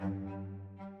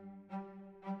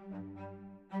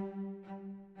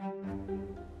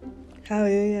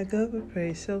Hallelujah, God be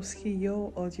praised. Soski,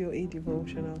 your audio a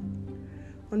devotional.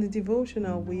 On the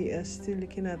devotional, we are still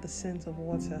looking at the scent of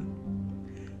water.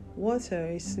 Water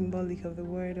is symbolic of the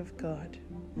Word of God.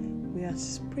 We are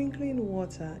sprinkling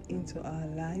water into our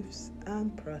lives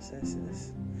and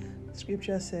processes.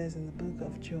 Scripture says in the book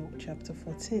of Job, chapter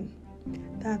 14,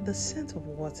 that the scent of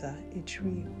water, a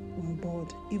tree will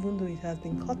bud, even though it has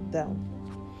been cut down.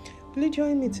 Will you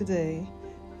join me today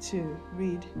to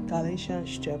read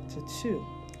Galatians chapter 2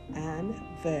 and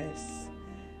verse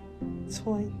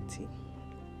 20.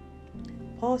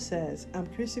 Paul says, I'm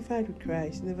crucified with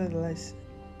Christ, nevertheless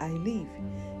I live,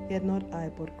 yet not I,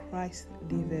 but Christ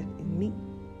liveth in me.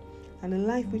 And the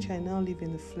life which I now live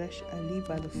in the flesh, I live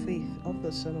by the faith of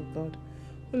the Son of God,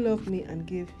 who loved me and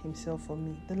gave himself for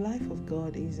me. The life of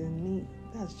God is in me.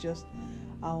 That's just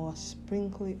our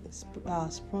sprinkle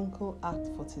act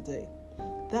for today.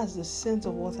 That's the scent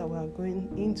of water we are going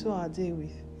into our day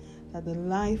with. That the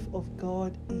life of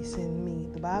God is in me.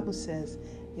 The Bible says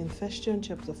in 1 John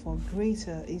chapter 4,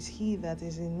 greater is he that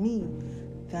is in me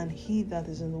than he that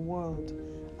is in the world.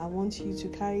 I want you to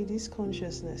carry this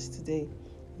consciousness today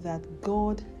that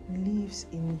God lives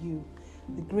in you.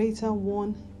 The greater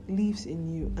one lives in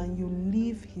you and you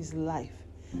live his life.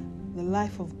 The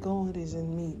life of God is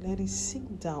in me. Let it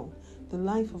sink down. The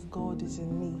life of God is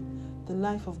in me. The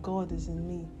life of God is in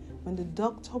me. When the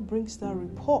doctor brings that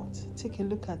report, take a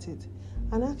look at it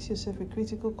and ask yourself a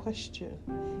critical question.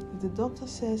 If the doctor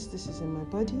says this is in my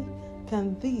body,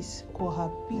 can this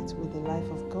cohabit with the life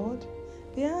of God?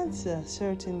 The answer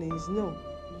certainly is no.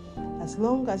 As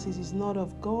long as it is not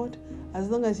of God, as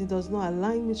long as it does not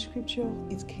align with Scripture,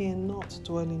 it cannot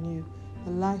dwell in you.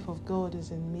 The life of God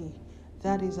is in me.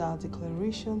 That is our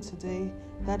declaration today.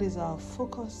 That is our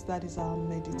focus. That is our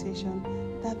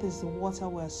meditation. That is the water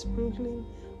we are sprinkling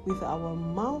with our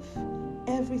mouth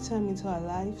every time into our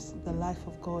lives. The life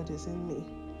of God is in me.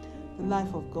 The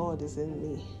life of God is in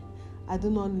me. I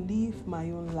do not live my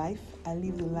own life. I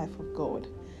live the life of God.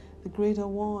 The greater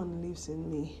one lives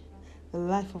in me. The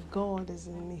life of God is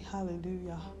in me.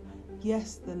 Hallelujah.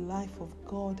 Yes, the life of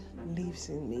God lives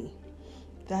in me.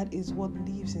 That is what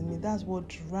lives in me. That's what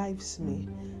drives me.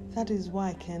 That is why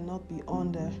I cannot be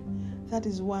under. That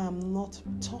is why I'm not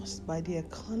tossed by the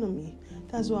economy.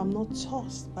 That's why I'm not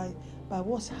tossed by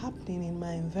what's happening in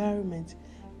my environment.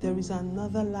 There is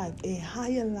another life, a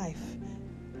higher life,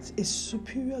 a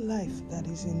superior life that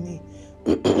is in me.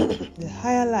 The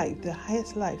higher life, the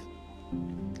highest life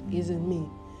is in me.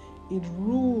 It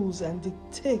rules and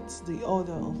dictates the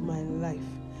order of my life.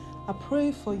 I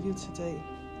pray for you today.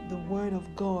 The word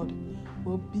of God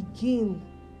will begin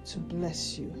to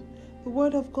bless you. The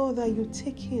word of God that you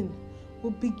take in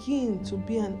will begin to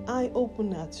be an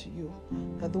eye-opener to you.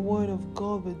 That the word of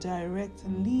God will direct,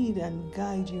 lead, and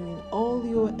guide you in all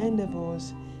your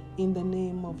endeavors in the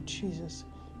name of Jesus.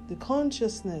 The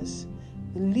consciousness,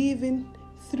 the living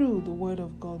through the word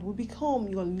of God will become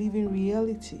your living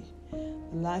reality.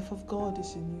 The life of God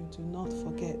is in you. Do not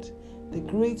forget. The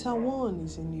greater one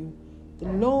is in you.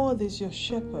 The Lord is your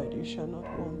shepherd, you shall not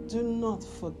want. Do not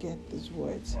forget these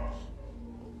words.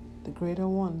 The greater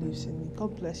one lives in me.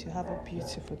 God bless you. Have a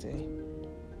beautiful day.